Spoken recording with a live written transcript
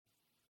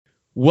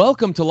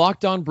Welcome to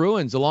Locked On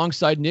Bruins.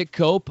 Alongside Nick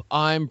Cope,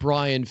 I'm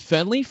Brian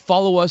Fenley.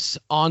 Follow us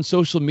on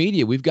social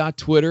media. We've got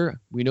Twitter.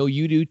 We know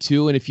you do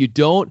too. And if you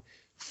don't,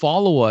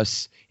 follow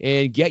us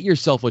and get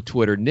yourself a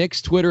Twitter.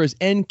 Nick's Twitter is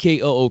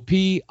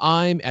NKOOP.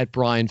 I'm at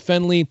Brian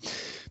Fenley.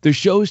 The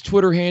show's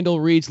Twitter handle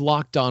reads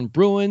Locked On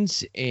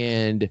Bruins.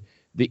 And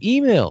the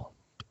email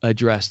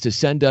address to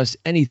send us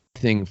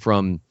anything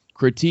from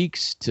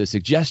critiques to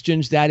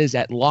suggestions, that is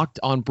at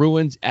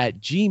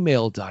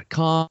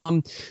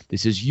lockedonbruins@gmail.com.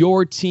 This is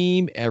your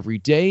team every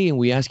day, and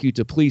we ask you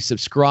to please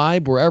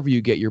subscribe wherever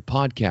you get your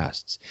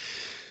podcasts.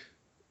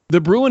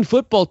 The Bruin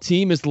football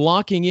team is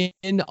locking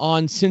in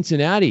on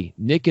Cincinnati.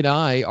 Nick and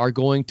I are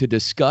going to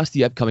discuss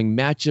the upcoming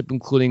matchup,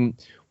 including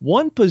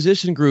one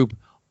position group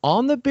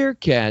on the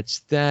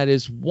Bearcats that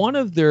is one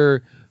of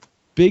their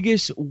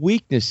biggest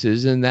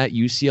weaknesses and that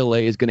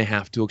UCLA is going to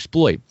have to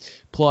exploit.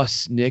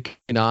 Plus, Nick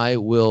and I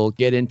will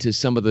get into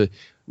some of the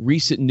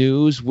recent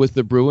news with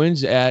the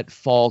Bruins at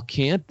fall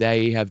camp.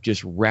 They have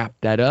just wrapped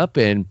that up,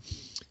 and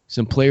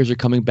some players are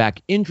coming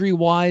back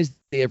injury-wise.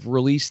 They have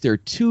released their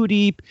two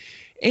deep,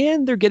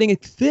 and they're getting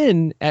it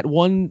thin at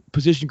one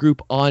position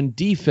group on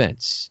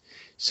defense.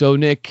 So,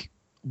 Nick,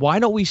 why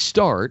don't we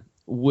start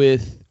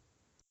with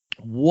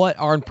what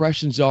our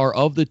impressions are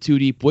of the two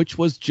deep, which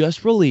was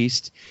just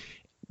released,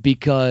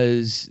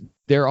 because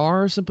there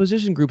are some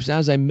position groups,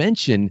 as I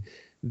mentioned,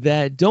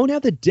 that don't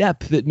have the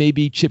depth that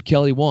maybe Chip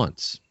Kelly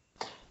wants.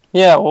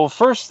 Yeah, well,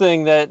 first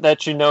thing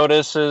that you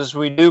notice is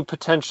we do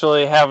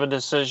potentially have a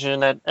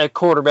decision at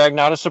quarterback.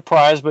 Not a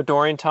surprise, but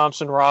Dorian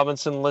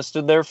Thompson-Robinson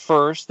listed there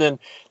first. And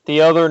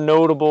the other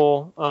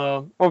notable,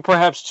 or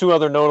perhaps two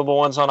other notable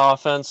ones on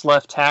offense,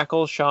 left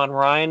tackle Sean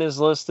Ryan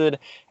is listed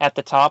at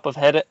the top of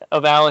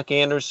Alec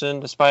Anderson,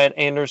 despite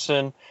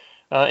Anderson,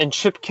 in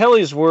Chip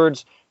Kelly's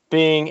words,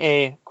 being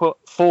a, quote,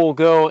 full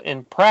go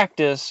in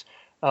practice.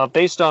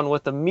 Based on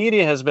what the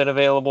media has been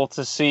available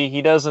to see,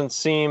 he doesn't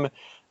seem,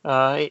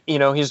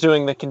 he's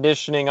doing the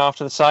conditioning off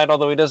to the side,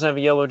 although he doesn't have a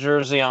yellow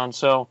jersey on.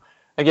 So,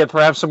 again,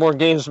 perhaps some more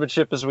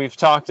gamesmanship as we've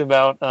talked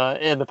about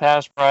in the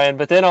past, Brian.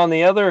 But then on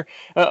the other,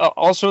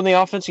 also in the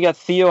offense, you got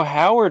Theo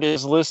Howard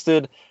is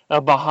listed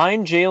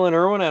behind Jalen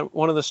Irwin at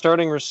one of the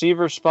starting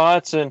receiver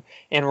spots. And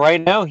right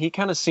now he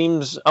kind of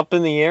seems up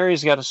in the air.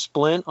 He's got a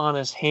splint on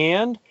his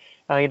hand.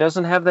 He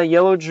doesn't have that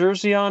yellow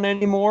jersey on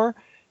anymore.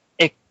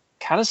 It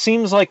kind of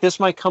seems like this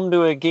might come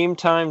to a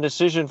game-time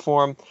decision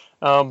for him.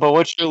 But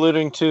what you're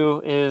alluding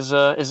to is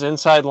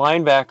inside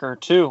linebacker,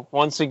 too.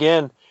 Once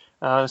again,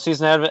 the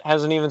season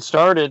hasn't even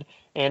started,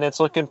 and it's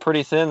looking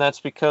pretty thin. That's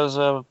because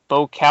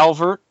Bo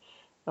Calvert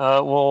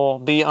will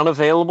be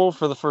unavailable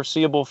for the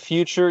foreseeable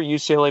future.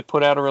 UCLA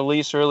put out a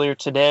release earlier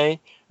today,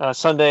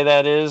 Sunday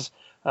that is,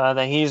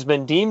 that he's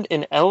been deemed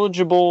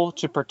ineligible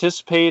to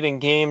participate in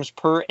games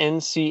per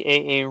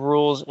NCAA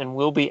rules and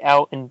will be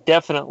out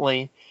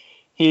indefinitely.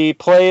 He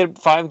played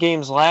 5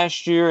 games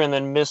last year and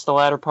then missed the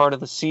latter part of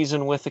the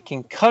season with a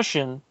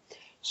concussion.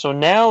 So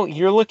now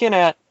you're looking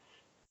at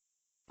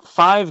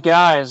 5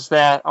 guys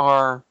that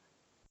are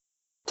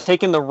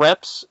taking the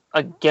reps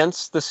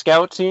against the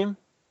scout team.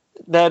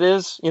 That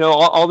is,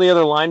 all the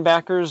other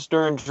linebackers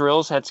during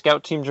drills had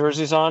scout team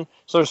jerseys on.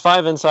 So there's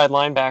 5 inside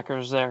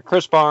linebackers there.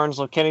 Chris Barnes,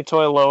 Kenny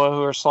Toiloa,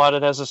 who are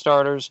slotted as the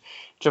starters,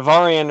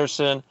 Javari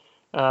Anderson,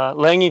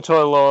 Langi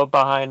Toiloa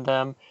behind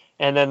them,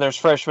 and then there's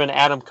freshman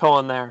Adam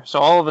Cohen there. So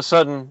all of a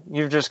sudden,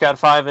 you've just got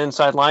 5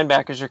 inside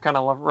linebackers you're kind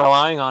of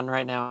relying on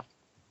right now.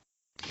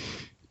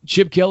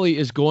 Chip Kelly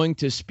is going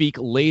to speak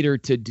later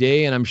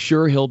today, and I'm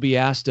sure he'll be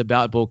asked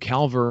about Bo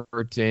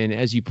Calvert. And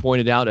as you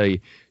pointed out,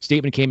 a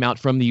statement came out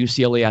from the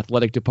UCLA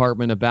athletic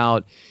department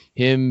about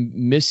him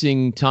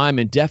missing time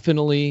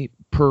indefinitely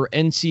per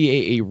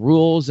NCAA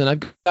rules. And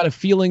I've got a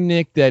feeling,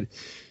 Nick, that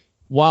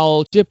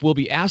while Chip will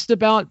be asked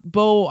about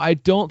Bo, I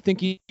don't think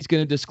he's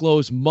going to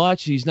disclose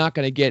much. He's not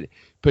going to get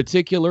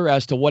particular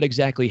as to what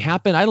exactly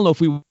happened. I don't know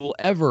if we will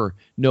ever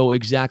know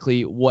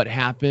exactly what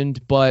happened,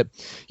 but,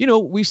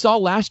 we saw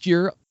last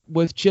year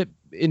with Chip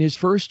in his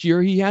first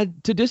year, he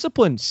had to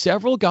discipline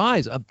several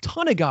guys. A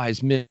ton of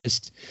guys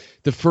missed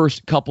the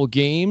first couple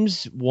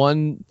games.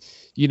 1,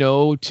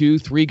 2,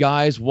 3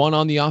 guys, one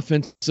on the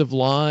offensive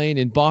line,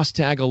 and Boss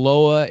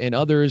Tagaloa and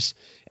others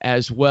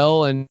as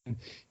well. And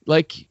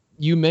like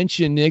you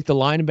mentioned, Nick, the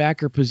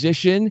linebacker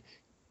position,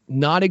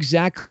 not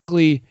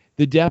exactly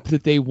the depth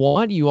that they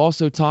want. You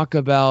also talk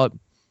about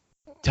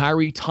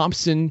Tyree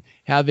Thompson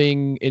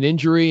having an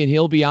injury, and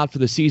he'll be out for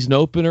the season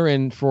opener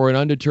and for an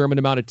undetermined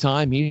amount of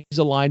time. He's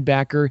a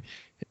linebacker,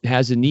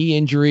 has a knee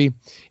injury.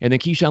 And then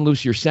Keyshawn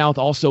Lucier-South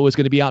also is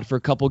going to be out for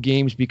a couple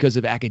games because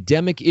of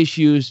academic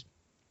issues.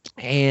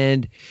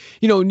 And,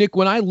 Nick,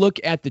 when I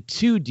look at the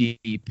two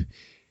deep,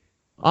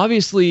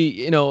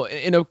 obviously, in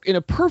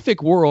a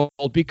perfect world,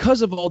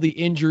 because of all the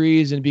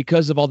injuries and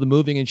because of all the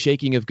moving and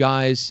shaking of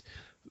guys,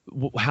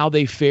 how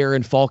they fare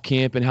in fall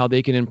camp and how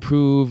they can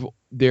improve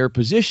their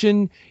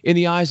position in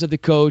the eyes of the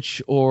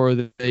coach, or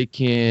they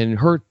can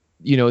hurt,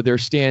 their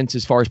stance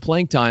as far as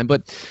playing time.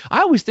 But I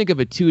always think of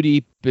a two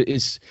deep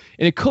is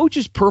in a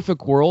coach's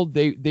perfect world,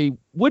 they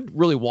would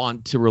really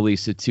want to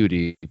release a two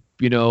deep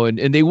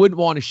and they wouldn't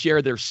want to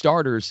share their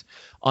starters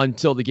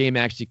until the game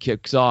actually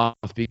kicks off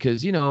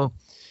because,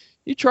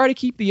 you try to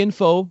keep the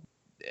info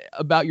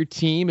about your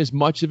team, as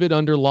much of it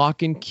under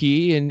lock and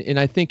key. And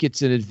I think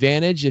it's an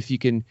advantage if you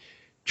can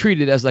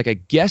treat it as like a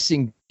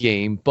guessing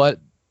game, but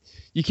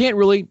you can't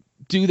really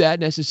do that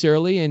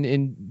necessarily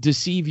and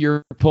deceive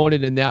your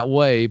opponent in that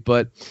way.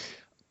 But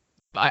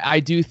I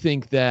do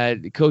think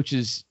that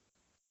coaches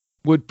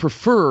would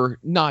prefer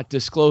not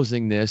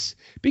disclosing this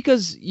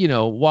because,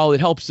 while it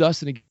helps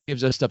us and it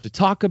gives us stuff to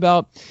talk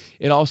about,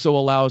 it also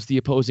allows the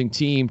opposing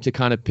team to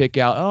kind of pick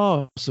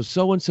out,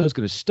 so-and-so is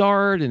going to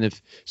start. And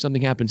if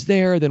something happens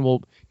there, then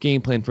we'll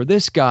game plan for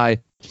this guy.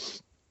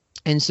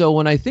 And so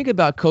when I think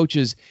about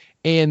coaches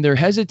and their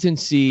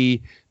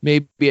hesitancy,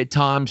 maybe at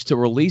times to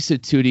release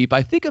it too deep,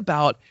 I think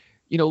about,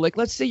 like,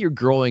 let's say you're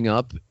growing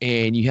up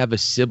and you have a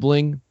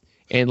sibling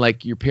and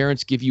like your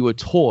parents give you a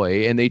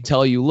toy and they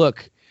tell you,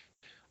 look,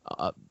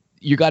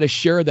 you got to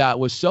share that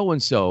with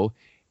so-and-so.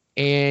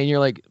 And you're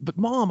like, but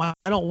Mom, I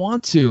don't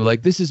want to,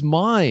 like, this is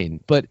mine.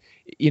 But,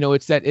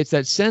 it's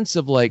that sense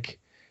of like,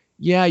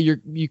 yeah,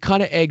 you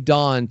kind of egged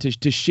on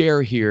to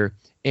share here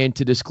and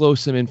to disclose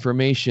some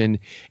information.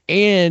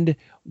 And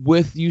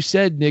you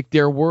said, Nick,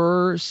 there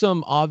were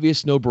some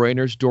obvious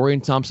no-brainers.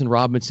 Dorian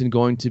Thompson-Robinson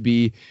going to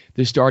be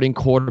the starting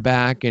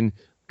quarterback and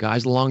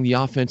guys along the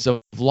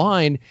offensive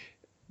line.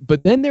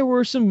 But then there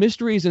were some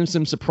mysteries and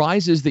some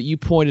surprises that you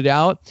pointed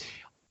out.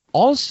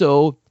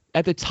 Also,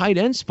 at the tight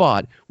end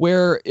spot,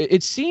 where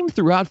it seemed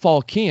throughout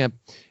fall camp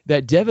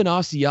that Devin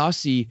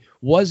Asiasi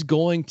was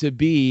going to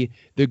be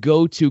the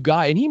go-to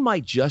guy, and he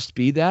might just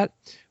be that,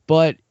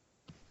 but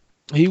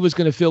he was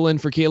going to fill in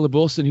for Caleb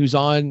Wilson, who's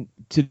on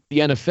to the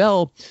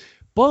NFL.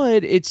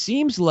 But it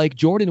seems like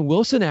Jordan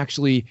Wilson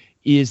actually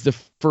is the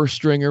first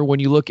stringer when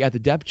you look at the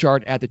depth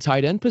chart at the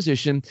tight end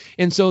position,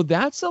 and so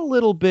that's a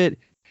little bit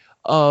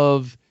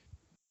of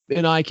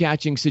an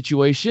eye-catching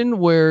situation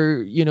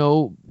where,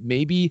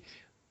 maybe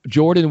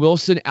Jordan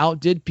Wilson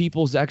outdid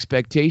people's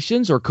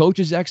expectations or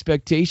coaches'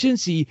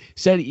 expectations. He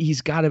said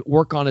he's got to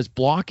work on his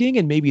blocking,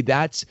 and maybe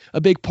that's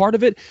a big part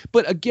of it.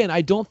 But again,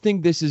 I don't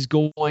think this is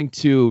going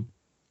to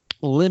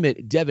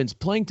limit Devin's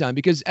playing time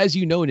because, as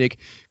you know, Nick,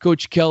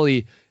 Coach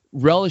Kelly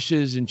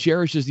relishes and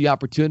cherishes the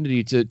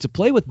opportunity to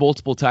play with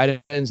multiple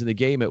tight ends in the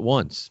game at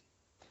once.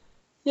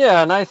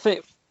 Yeah, and I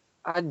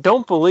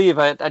don't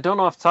know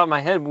off the top of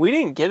my head, we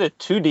didn't get it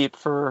too deep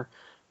for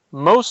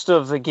most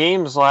of the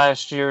games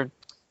last year.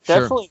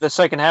 Sure. Definitely the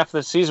second half of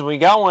the season. We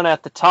got one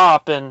at the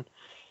top, and,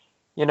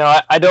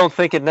 I don't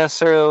think it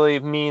necessarily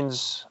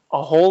means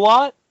a whole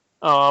lot,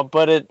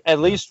 but at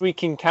least we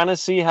can kind of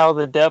see how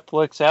the depth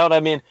looks out. I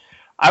mean,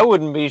 I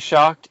wouldn't be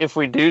shocked if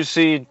we do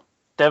see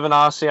Devin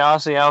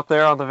Asiasi out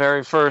there on the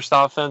very first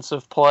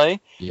offensive play.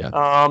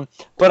 Yeah.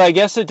 But I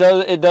guess it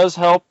does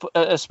help,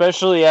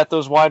 especially at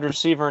those wide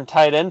receiver and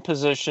tight end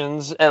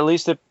positions. At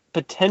least it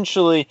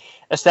potentially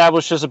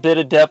establishes a bit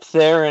of depth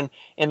there and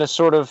in a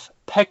sort of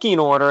pecking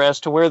order as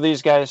to where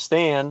these guys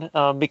stand,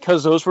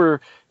 because those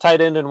were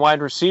tight end and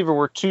wide receiver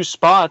were two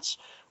spots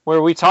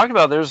where we talked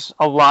about there's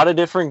a lot of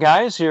different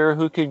guys here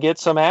who could get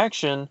some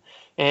action.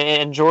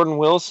 And Jordan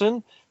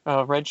Wilson,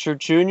 redshirt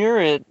junior,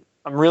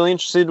 I'm really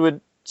interested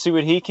to see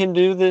what he can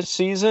do this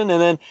season.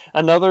 And then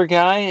another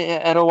guy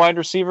at a wide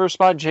receiver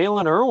spot,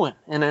 Jalen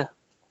Irwin,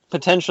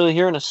 potentially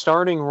here in a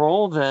starting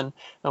role. Then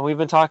we've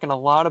been talking a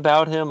lot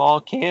about him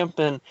all camp,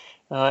 and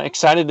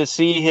excited to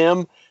see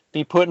him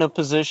be put in a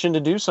position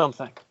to do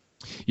something.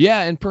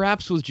 Yeah, and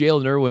perhaps with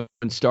Jalen Irwin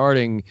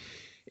starting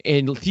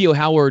and Theo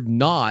Howard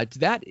not,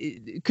 that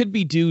it could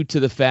be due to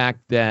the fact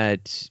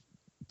that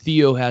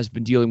Theo has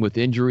been dealing with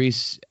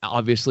injuries,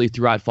 obviously,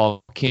 throughout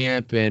fall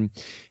camp and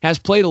has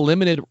played a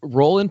limited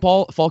role in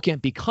fall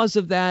camp because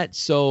of that.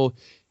 So,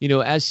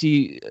 as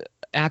he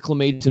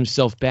acclimates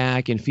himself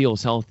back and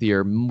feels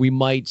healthier, we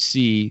might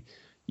see,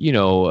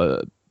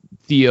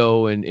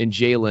 Theo and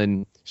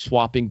Jalen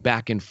swapping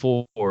back and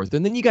forth.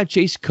 And then you got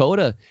Chase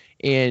Cota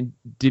and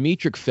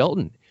Demetric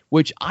Felton,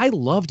 which I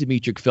love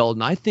Demetric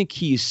Felton. I think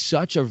he's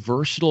such a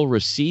versatile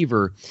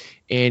receiver,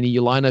 and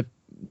you line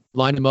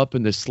him up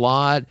in the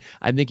slot.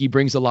 I think he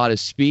brings a lot of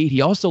speed.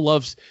 He also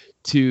loves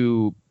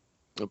to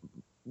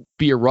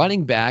be a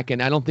running back,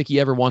 and I don't think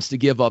he ever wants to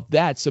give up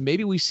that. So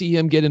maybe we see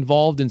him get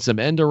involved in some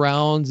end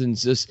arounds and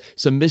just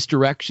some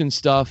misdirection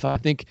stuff. I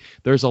think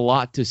there's a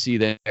lot to see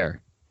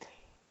there.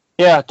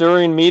 Yeah,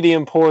 during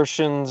medium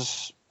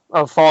portions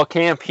of fall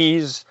camp,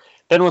 he's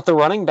been with the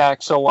running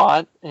backs a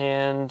lot,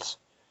 and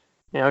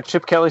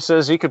Chip Kelly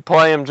says he could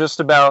play him just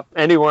about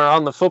anywhere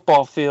on the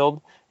football field,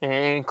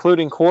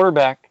 including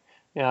quarterback.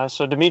 Yeah,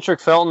 so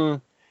Demetric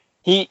Felton,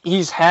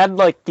 he's had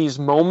like these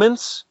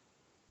moments,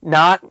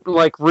 not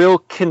like real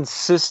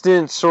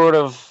consistent sort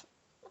of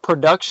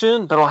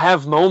production, but he'll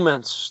have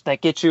moments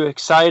that get you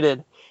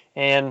excited.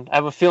 And I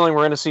have a feeling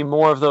we're going to see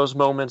more of those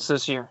moments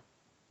this year.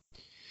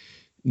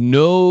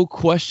 No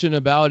question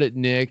about it,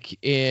 Nick.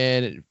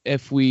 And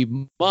if we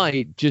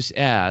might just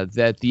add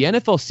that the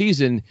NFL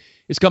season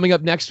is coming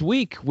up next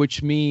week,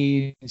 which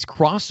means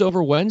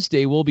Crossover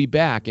Wednesday will be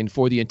back. And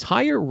for the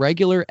entire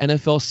regular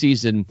NFL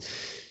season,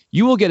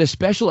 you will get a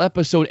special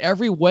episode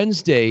every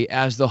Wednesday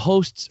as the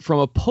hosts from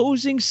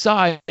opposing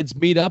sides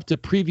meet up to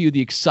preview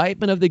the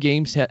excitement of the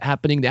games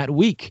happening that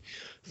week.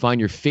 Find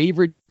your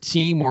favorite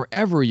team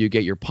wherever you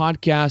get your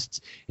podcasts,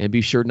 and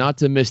be sure not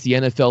to miss the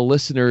NFL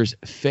listeners'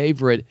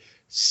 favorite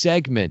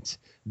segment.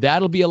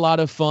 That'll be a lot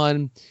of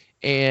fun.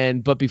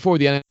 But before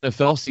the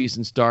NFL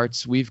season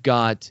starts, we've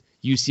got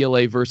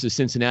UCLA versus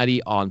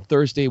Cincinnati on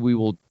Thursday. We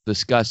will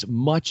discuss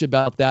much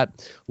about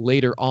that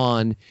later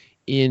on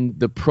in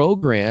the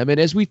program. And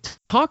as we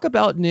talk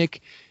about,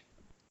 Nick,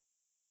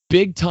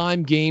 big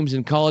time games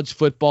in college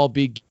football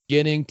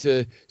beginning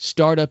to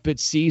start up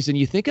its season,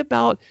 you think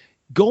about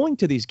going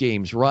to these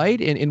games,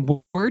 right?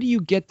 And where do you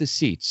get the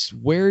seats?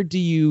 Where do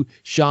you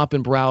shop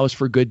and browse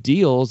for good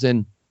deals?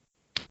 And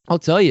I'll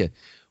tell you,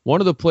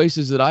 one of the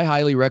places that I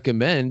highly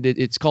recommend,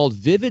 it's called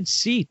Vivid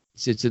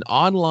Seats. It's an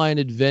online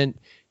event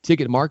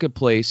ticket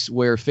marketplace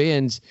where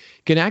fans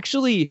can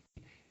actually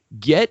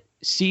get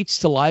seats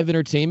to live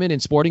entertainment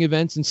and sporting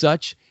events and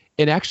such,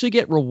 and actually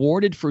get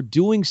rewarded for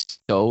doing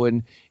so.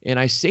 And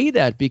I say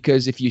that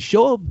because if you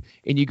show up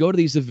and you go to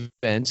these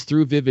events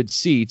through Vivid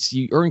Seats,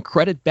 you earn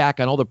credit back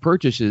on all the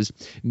purchases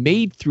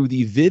made through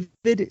the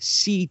Vivid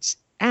Seats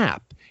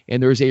app.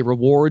 And there's a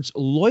rewards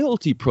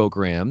loyalty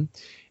program.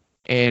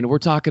 And we're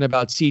talking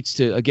about seats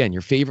to, again,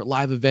 your favorite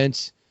live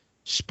events,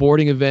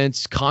 sporting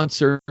events,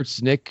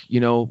 concerts. Nick,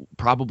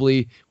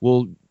 probably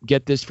will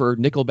get this for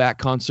Nickelback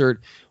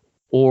concert,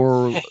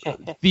 or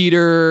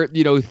theater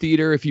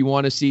if you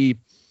want to see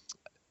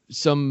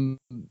some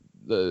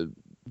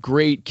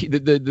great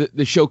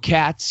the show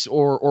Cats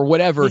or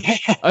whatever,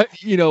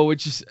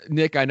 which is,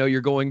 Nick, I know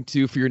you're going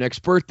to for your next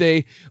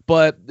birthday.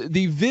 But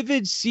the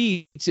Vivid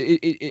Seats,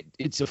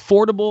 it's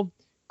affordable,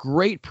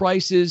 great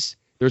prices.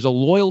 There's a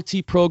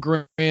loyalty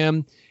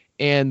program,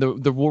 and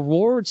the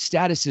reward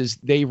statuses,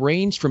 they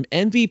range from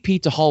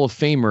MVP to Hall of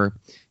Famer,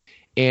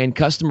 and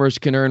customers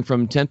can earn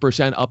from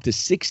 10% up to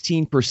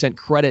 16%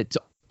 credit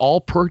to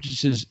all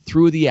purchases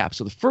through the app.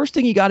 So the first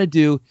thing you got to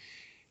do,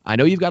 I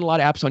know you've got a lot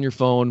of apps on your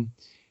phone,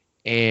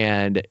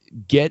 and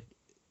get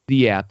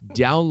the app,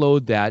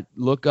 download that,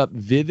 look up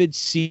Vivid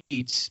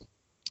Seats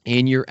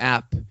in your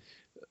app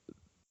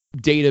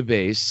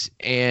database,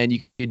 and you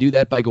can do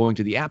that by going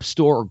to the App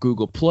Store or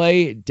Google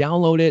Play,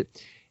 download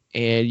it,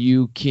 and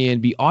you can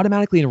be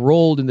automatically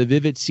enrolled in the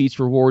Vivid Seats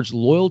Rewards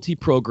loyalty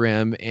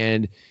program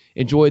and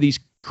enjoy these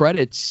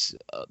credits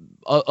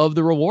of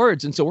the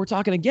rewards. And so we're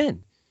talking,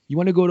 again, you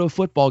want to go to a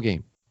football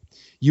game,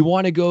 you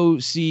want to go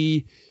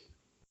see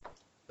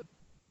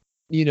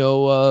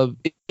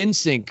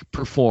NSYNC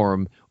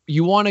perform,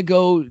 you want to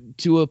go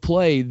to a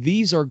play,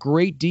 these are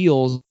great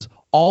deals,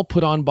 all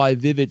put on by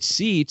Vivid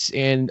Seats.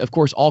 And of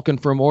course, all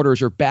confirmed orders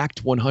are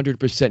backed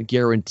 100%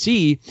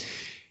 guarantee.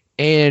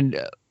 And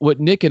what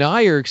Nick and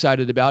I are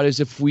excited about is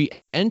if we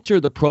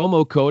enter the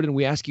promo code, and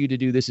we ask you to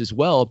do this as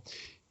well,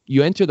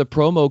 you enter the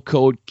promo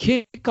code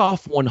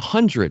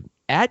KICKOFF100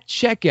 at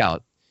checkout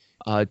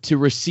to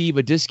receive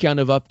a discount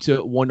of up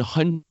to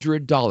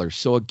 $100.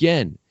 So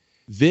again,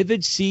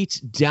 Vivid Seats,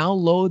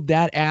 download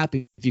that app.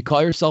 If you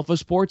call yourself a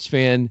sports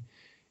fan,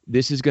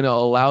 this is going to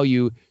allow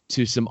you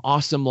to some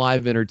awesome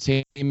live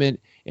entertainment.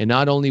 And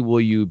not only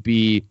will you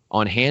be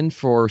on hand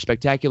for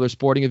spectacular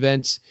sporting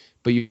events,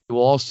 but you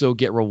will also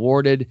get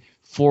rewarded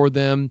for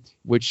them,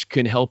 which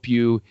can help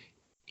you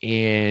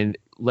and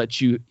let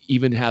you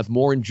even have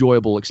more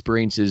enjoyable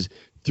experiences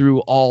through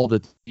all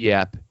that the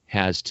app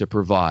has to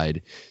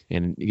provide.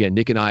 And again,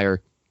 Nick and I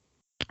are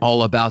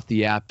all about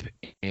the app,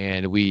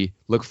 and we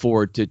look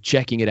forward to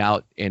checking it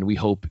out, and we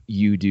hope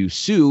you do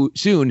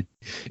soon.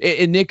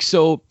 And Nick,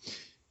 so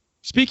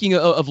speaking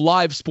of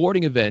live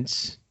sporting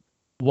events,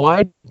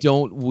 why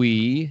don't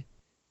we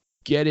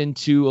get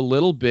into a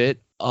little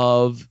bit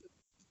of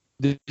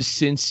the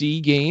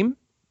Cincy game?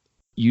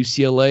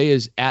 UCLA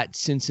is at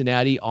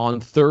Cincinnati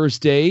on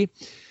Thursday.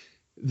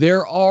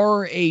 There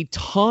are a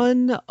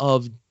ton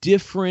of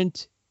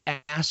different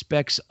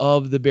aspects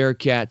of the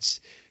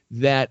Bearcats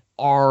that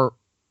are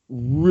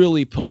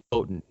really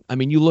potent. I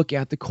mean, you look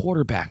at the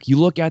quarterback, you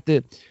look at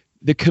the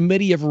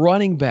committee of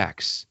running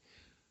backs,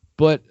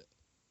 and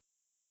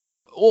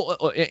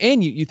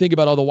you think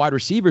about all the wide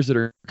receivers that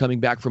are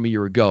coming back from a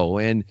year ago,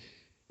 and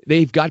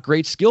they've got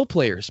great skill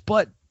players.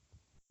 But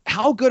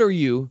how good are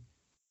you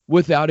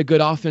without a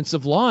good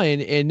offensive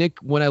line? And Nick,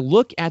 when I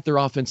look at their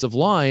offensive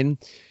line,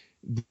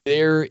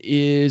 there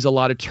is a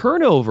lot of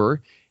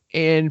turnover.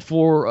 And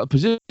for a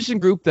position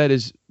group that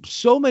is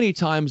so many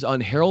times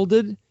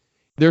unheralded,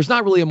 there's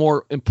not really a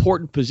more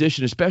important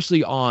position,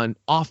 especially on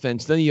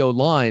offense, than the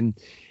O-line.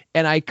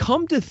 And I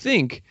come to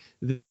think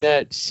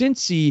that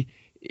Cincy,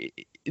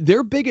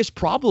 their biggest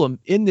problem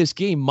in this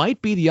game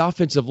might be the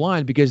offensive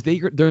line, because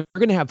they're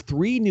going to have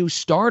 3 new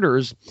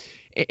starters,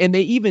 and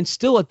they even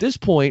still at this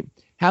point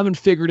haven't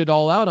figured it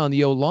all out on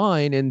the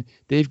O-line, and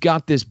they've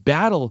got this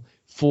battle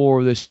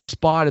for the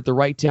spot at the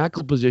right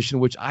tackle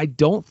position, which I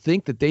don't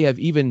think that they have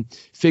even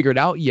figured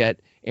out yet,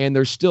 and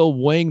they're still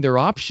weighing their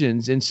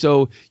options. And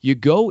so you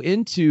go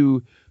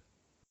into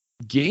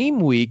game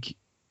week,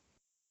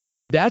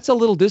 that's a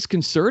little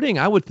disconcerting,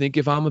 I would think,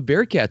 if I'm a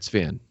Bearcats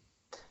fan.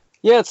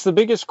 Yeah, it's the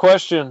biggest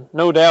question,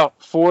 no doubt,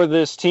 for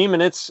this team,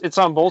 and it's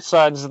on both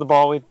sides of the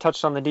ball. We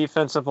touched on the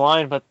defensive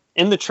line, but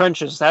in the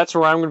trenches, that's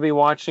where I'm going to be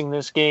watching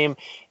this game.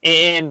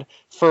 And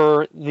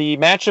for the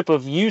matchup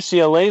of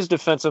UCLA's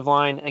defensive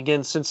line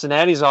against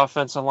Cincinnati's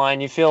offensive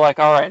line, you feel like,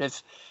 all right,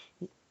 if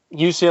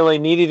UCLA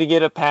needed to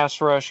get a pass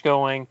rush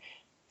going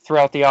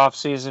throughout the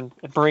offseason,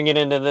 bring it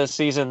into this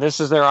season, this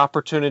is their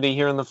opportunity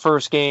here in the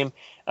first game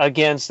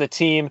against the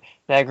team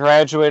that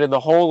graduated the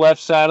whole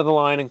left side of the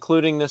line,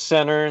 including the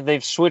center.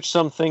 They've switched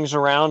some things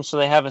around, so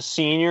they have a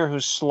senior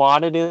who's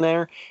slotted in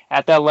there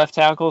at that left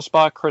tackle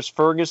spot, Chris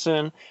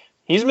Ferguson.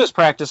 He's missed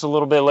practice a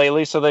little bit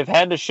lately, so they've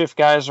had to shift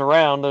guys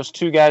around. Those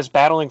two guys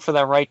battling for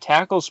that right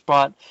tackle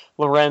spot,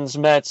 Lorenz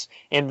Metz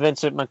and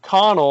Vincent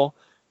McConnell,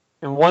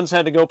 and one's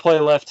had to go play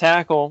left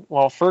tackle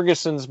while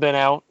Ferguson's been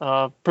out.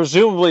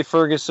 Presumably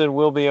Ferguson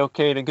will be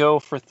okay to go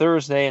for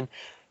Thursday, and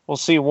we'll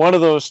see one of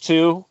those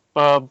two,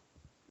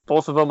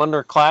 both of them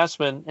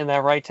underclassmen in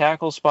that right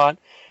tackle spot.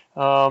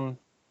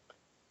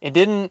 It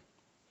didn't,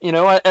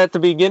 at the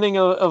beginning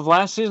of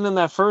last season in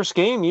that first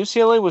game,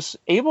 UCLA was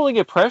able to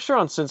get pressure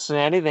on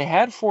Cincinnati. They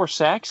had 4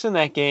 sacks in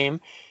that game,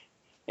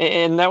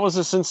 and that was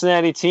a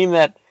Cincinnati team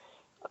that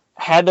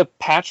had to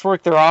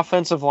patchwork their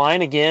offensive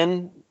line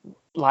again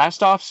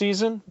last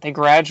offseason. They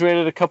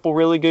graduated a couple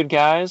really good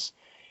guys,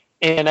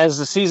 and as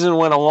the season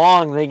went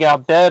along, they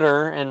got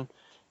better and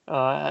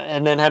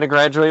then had to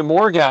graduate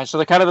more guys. So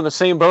they're kind of in the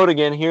same boat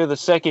again here the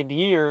second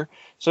year.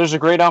 So there's a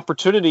great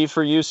opportunity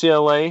for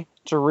UCLA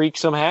to wreak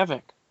some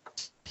havoc.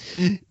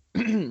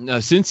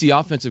 Since the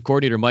offensive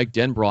coordinator Mike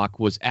Denbrock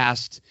was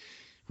asked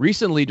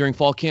recently during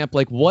fall camp,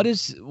 like, what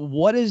is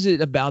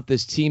it about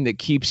this team that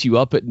keeps you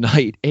up at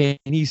night? And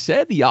he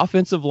said the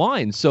offensive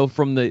line. So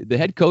from the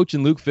head coach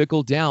and Luke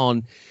Fickell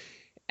down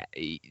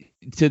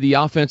to the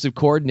offensive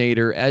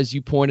coordinator, as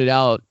you pointed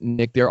out,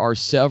 Nick, there are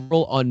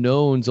several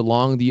unknowns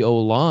along the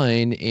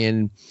O-line,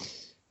 and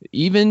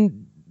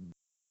even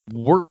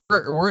we're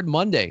at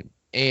Monday,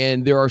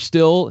 and there are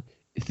still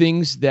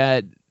things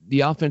that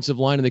the offensive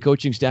line and the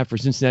coaching staff for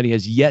Cincinnati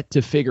has yet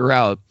to figure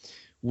out,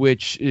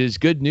 which is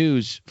good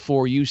news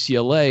for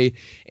UCLA.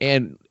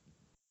 And,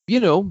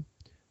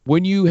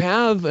 when you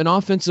have an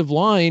offensive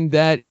line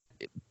that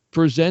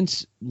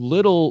presents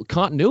little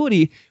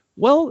continuity,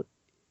 well,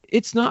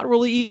 it's not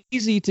really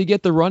easy to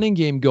get the running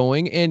game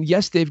going. And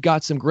yes, they've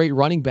got some great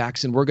running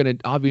backs, and we're going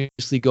to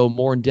obviously go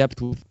more in depth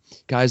with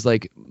guys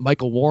like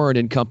Michael Warren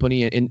and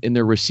company and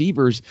their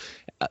receivers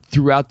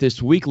throughout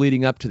this week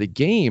leading up to the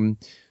game.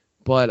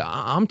 But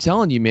I'm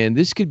telling you, man,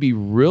 this could be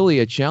really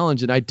a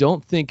challenge. And I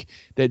don't think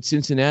that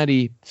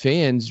Cincinnati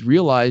fans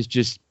realize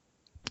just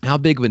how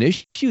big of an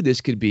issue this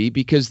could be,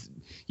 because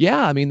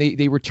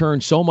they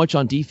returned so much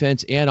on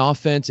defense and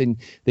offense, and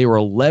they were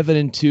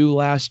 11-2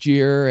 last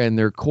year, and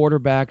their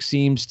quarterback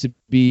seems to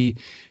be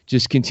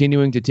just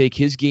continuing to take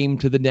his game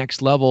to the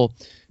next level.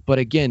 But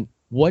again,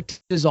 what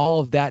does all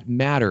of that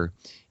matter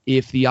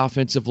if the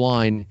offensive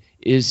line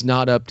is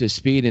not up to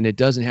speed and it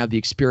doesn't have the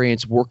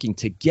experience working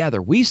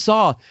together? We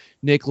saw,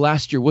 Nick,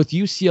 last year with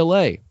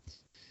UCLA,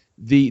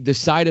 the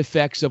side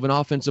effects of an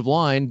offensive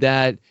line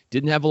that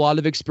didn't have a lot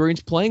of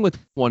experience playing with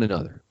one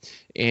another.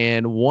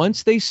 And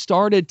once they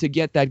started to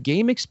get that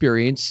game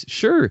experience,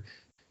 sure,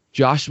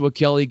 Joshua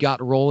Kelly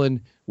got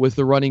rolling with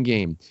the running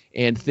game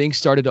and things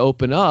started to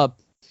open up.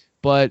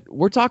 But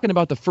we're talking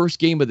about the first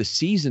game of the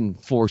season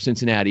for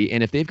Cincinnati.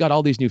 And if they've got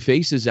all these new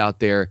faces out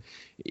there,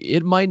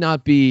 it might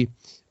not be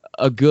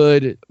a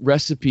good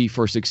recipe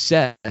for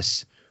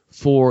success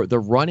for the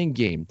running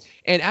game.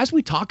 And as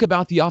we talk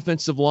about the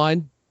offensive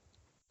line,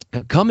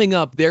 coming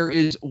up, there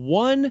is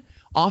one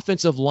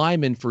offensive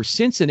lineman for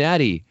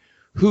Cincinnati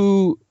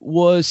who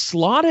was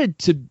slotted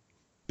to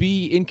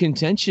be in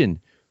contention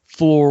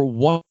for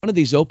one of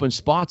these open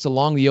spots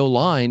along the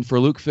O-line for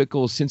Luke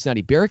Fickell's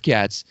Cincinnati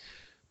Bearcats,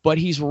 but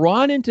he's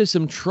run into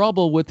some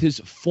trouble with his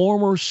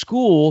former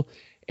school,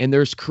 and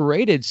there's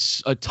created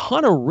a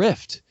ton of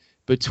rift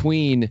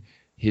between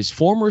his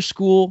former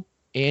school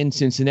and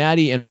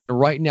Cincinnati, and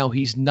right now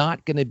he's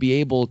not going to be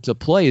able to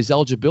play. His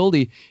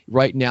eligibility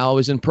right now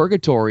is in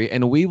purgatory,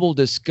 and we will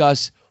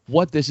discuss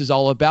what this is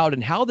all about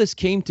and how this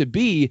came to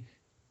be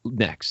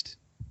next.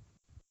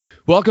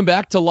 Welcome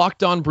back to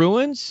Locked On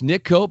Bruins.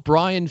 Nick Cope,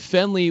 Brian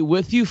Fenley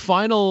with you.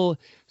 Final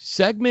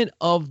segment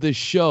of the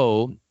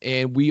show,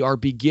 and we are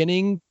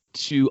beginning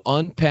to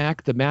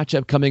unpack the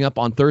matchup coming up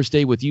on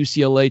Thursday with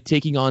UCLA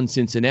taking on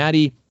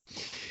Cincinnati.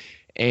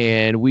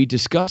 And we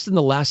discussed in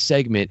the last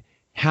segment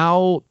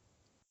how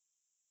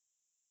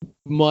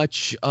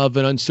much of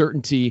an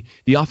uncertainty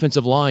the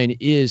offensive line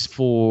is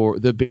for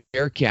the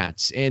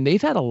Bearcats. And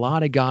they've had a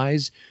lot of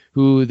guys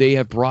who they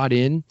have brought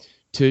in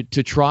to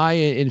try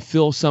and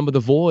fill some of the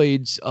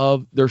voids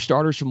of their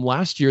starters from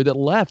last year that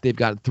left. They've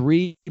got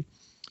 3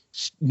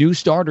 new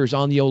starters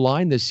on the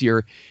O-line this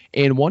year,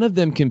 and one of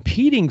them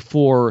competing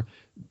for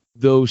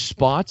those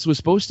spots was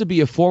supposed to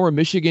be a former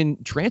Michigan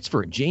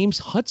transfer, James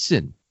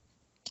Hudson.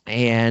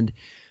 And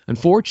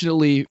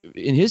unfortunately,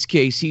 in his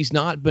case, he's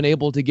not been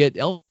able to get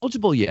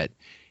eligible yet.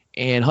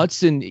 And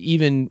Hudson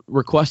even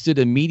requested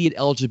immediate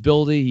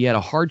eligibility. He had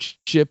a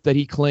hardship that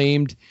he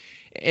claimed.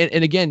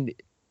 And again,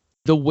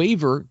 the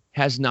waiver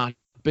has not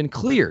been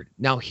cleared.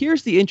 Now,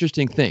 here's the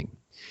interesting thing.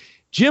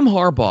 Jim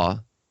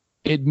Harbaugh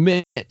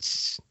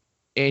admits,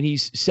 and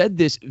he's said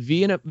this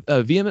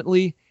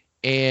vehemently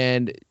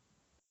and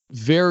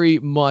very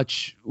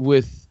much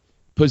with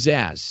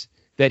pizzazz,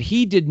 that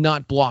he did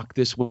not block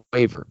this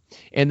waiver,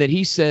 and that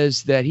he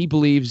says that he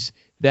believes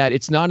that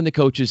it's not in the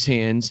coach's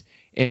hands,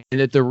 and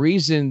that the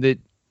reason that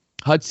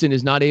Hudson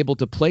is not able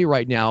to play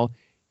right now,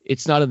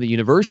 it's not in the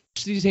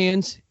university's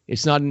hands,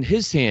 it's not in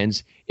his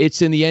hands,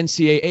 it's in the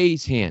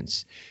NCAA's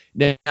hands.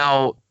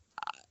 Now,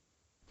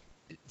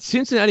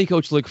 Cincinnati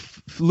coach Luke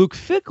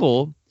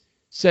Fickell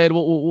said,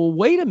 well,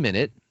 wait a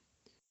minute.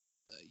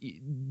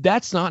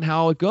 That's not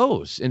how it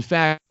goes. In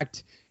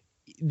fact,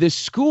 the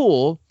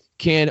school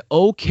can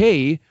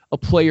okay a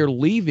player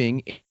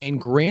leaving and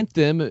grant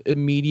them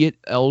immediate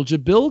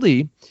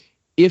eligibility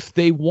if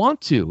they want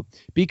to.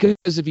 Because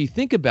if you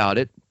think about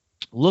it,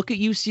 look at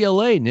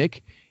UCLA,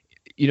 Nick.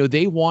 You know,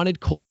 they wanted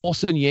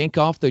Colson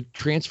Yankoff, the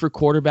transfer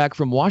quarterback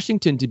from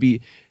Washington, to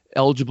be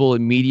eligible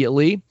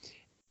immediately.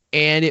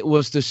 And it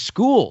was the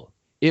school.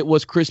 It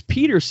was Chris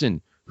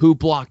Peterson who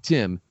blocked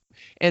him.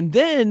 And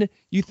then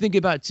you think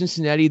about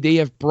Cincinnati, they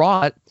have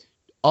brought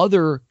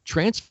other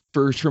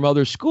transfers from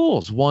other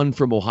schools, one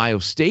from Ohio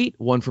State,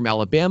 one from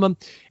Alabama.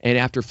 And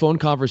after phone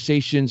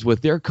conversations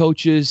with their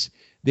coaches,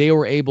 they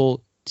were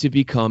able to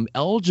become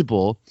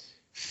eligible.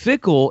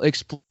 Fickell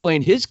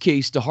explained his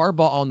case to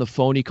Harbaugh on the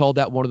phone. He called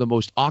that one of the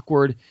most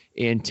awkward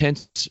and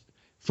tense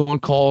phone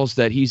calls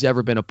that he's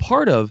ever been a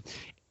part of.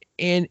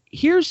 And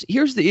here's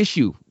the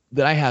issue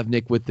that I have,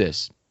 Nick, with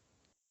this.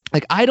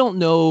 Like, I don't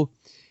know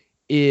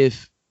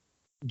if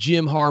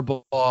Jim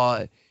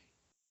Harbaugh,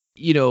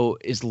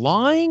 is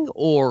lying,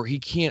 or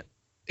he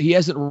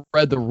hasn't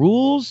read the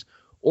rules,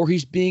 or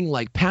he's being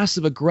like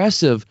passive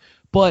aggressive,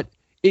 but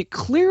it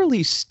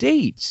clearly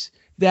states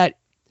that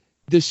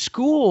the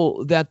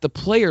school that the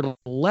player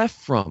left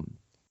from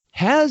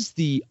has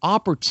the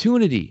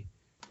opportunity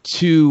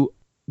to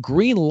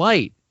green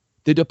light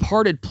the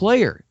departed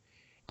player.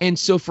 And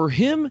so for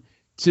him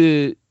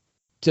to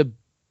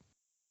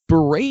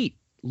berate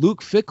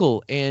Luke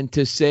Fickell and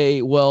to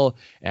say, well,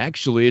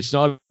 actually, it's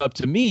not up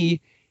to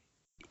me,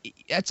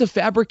 that's a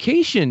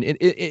fabrication,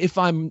 if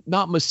I'm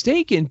not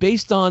mistaken,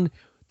 based on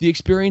the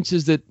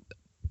experiences that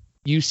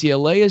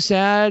UCLA has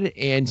had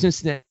and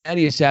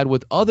Cincinnati has had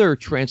with other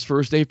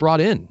transfers they've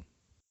brought in.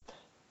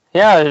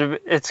 Yeah,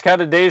 it's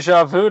kind of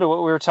deja vu to what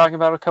we were talking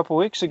about a couple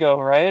weeks ago,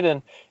 right?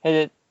 And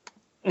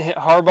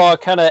Harbaugh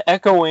kind of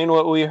echoing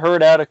what we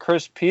heard out of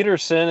Chris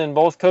Peterson, and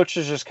both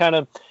coaches just kind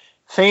of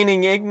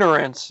feigning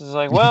ignorance. It's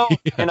like, well,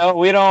 yeah.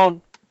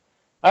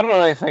 I don't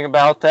know anything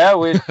about that.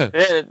 Let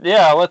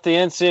the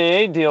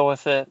NCAA deal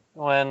with it.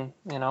 When,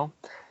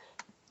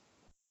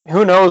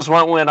 who knows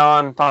what went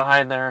on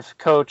behind there. If a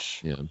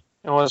coach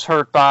was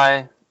hurt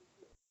by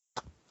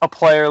a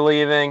player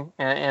leaving,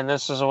 and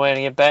this is a way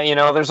to get back.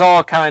 There's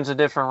all kinds of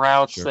different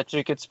routes that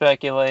you could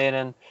speculate,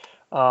 and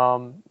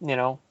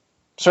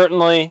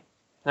certainly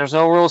there's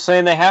no rule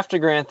saying they have to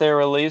grant their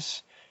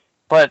release,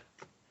 but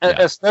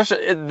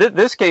especially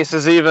this case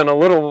is even a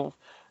little.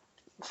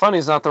 Funny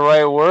is not the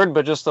right word,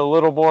 but just a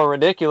little more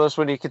ridiculous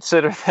when you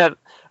consider that,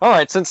 all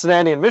right,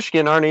 Cincinnati and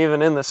Michigan aren't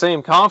even in the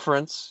same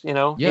conference.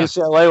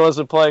 UCLA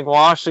wasn't playing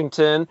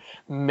Washington.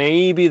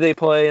 Maybe they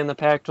play in the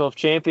Pac-12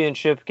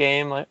 championship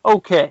game. Like,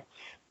 okay,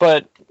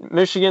 but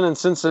Michigan and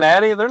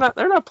Cincinnati, they're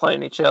not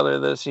playing each other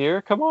this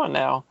year. Come on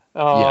now.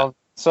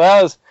 So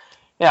that was,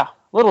 a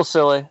little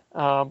silly.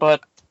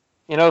 But,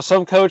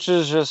 some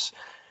coaches just,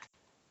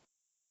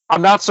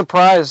 I'm not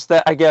surprised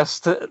that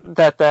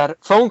that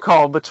phone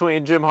call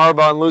between Jim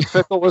Harbaugh and Luke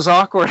Fickell was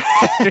awkward.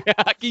 Can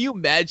you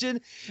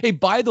imagine? Hey,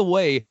 by the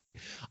way,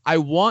 I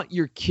want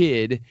your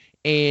kid,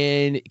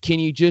 and can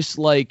you just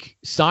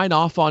sign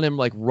off on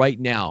him right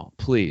now,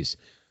 please?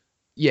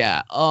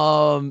 Yeah.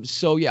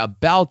 So yeah,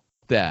 about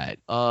that.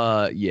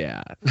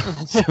 Yeah.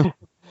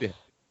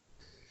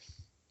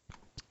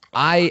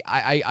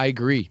 I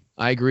agree.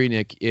 I agree,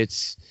 Nick.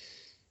 It's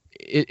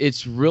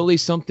really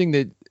something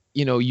that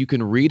you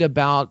can read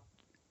about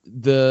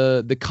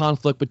the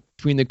conflict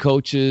between the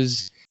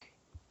coaches,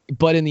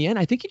 but in the end,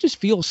 I think you just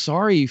feel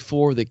sorry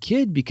for the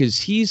kid because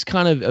he's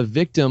kind of a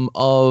victim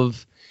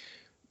of,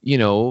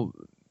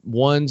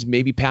 one's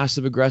maybe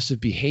passive aggressive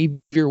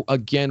behavior.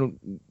 Again,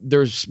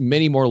 there's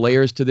many more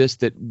layers to this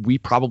that we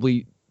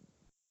probably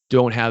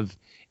don't have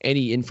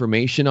any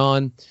information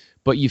on,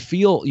 but you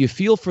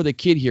feel for the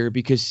kid here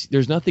because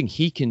there's nothing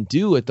he can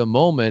do at the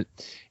moment,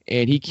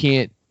 and he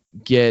can't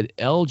get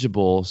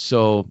eligible.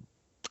 So,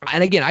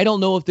 and again, I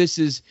don't know if this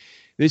is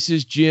this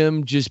is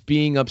Jim just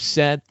being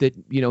upset that,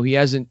 he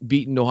hasn't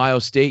beaten Ohio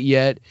State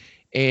yet.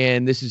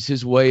 And this is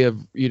his way of,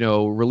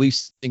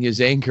 releasing his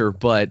anger.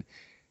 But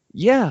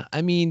yeah,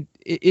 I mean,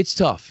 it's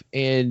tough.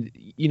 And,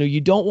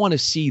 you don't want to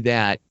see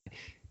that.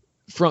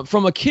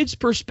 From a kid's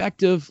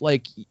perspective,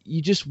 like,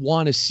 you just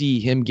want to see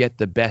him get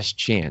the best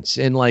chance.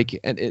 And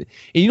and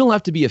you don't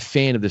have to be a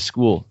fan of the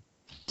school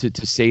to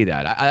say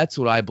that. That's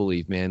what I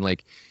believe, man.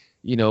 Like,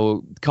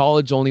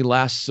 college only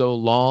lasts so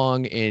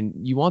long, and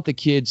you want the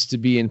kids to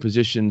be in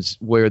positions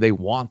where they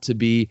want to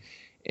be.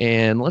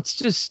 And let's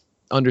just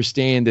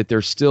understand that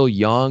they're still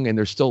young and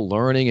they're still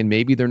learning, and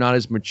maybe they're not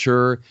as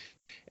mature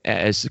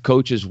as the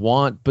coaches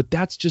want, but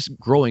that's just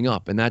growing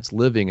up, and that's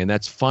living, and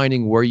that's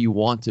finding where you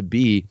want to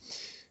be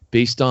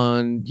based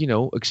on,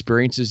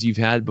 experiences you've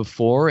had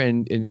before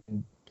and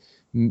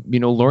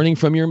learning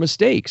from your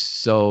mistakes.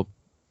 So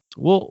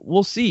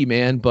we'll see,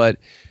 man. But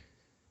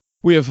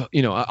we have,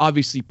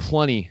 obviously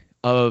plenty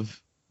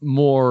of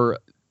more,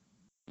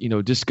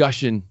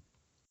 discussion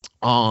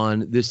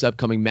on this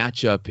upcoming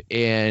matchup.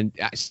 And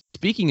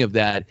speaking of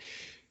that,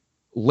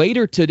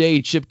 later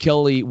today, Chip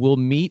Kelly will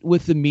meet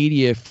with the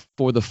media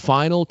for the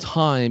final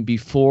time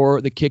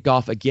before the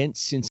kickoff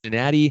against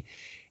Cincinnati.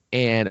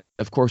 And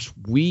of course,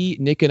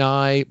 Nick and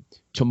I,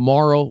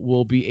 tomorrow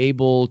will be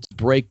able to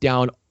break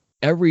down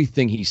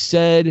everything he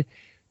said.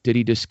 Did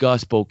he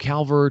discuss Bo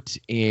Calvert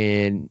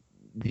and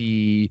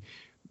the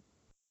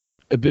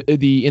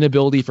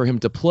inability for him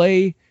to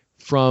play,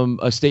 from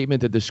a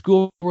statement that the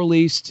school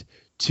released,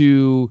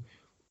 to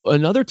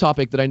another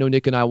topic that I know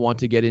Nick and I want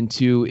to get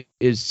into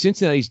is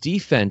Cincinnati's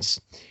defense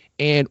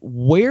and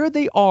where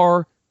they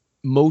are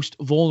most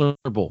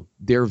vulnerable.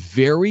 They're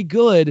very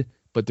good,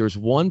 but there's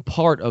one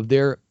part of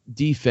their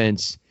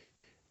defense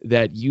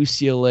that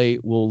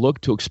UCLA will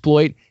look to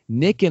exploit.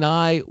 Nick and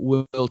I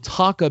will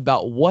talk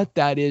about what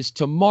that is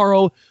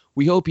tomorrow.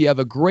 We hope you have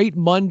a great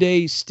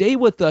Monday. Stay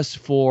with us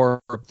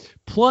for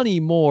plenty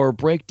more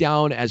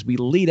breakdown as we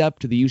lead up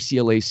to the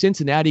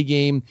UCLA-Cincinnati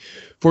game.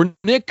 For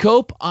Nick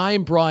Cope,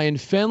 I'm Brian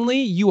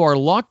Fenley. You are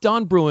Locked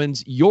On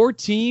Bruins, your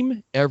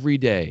team every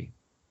day.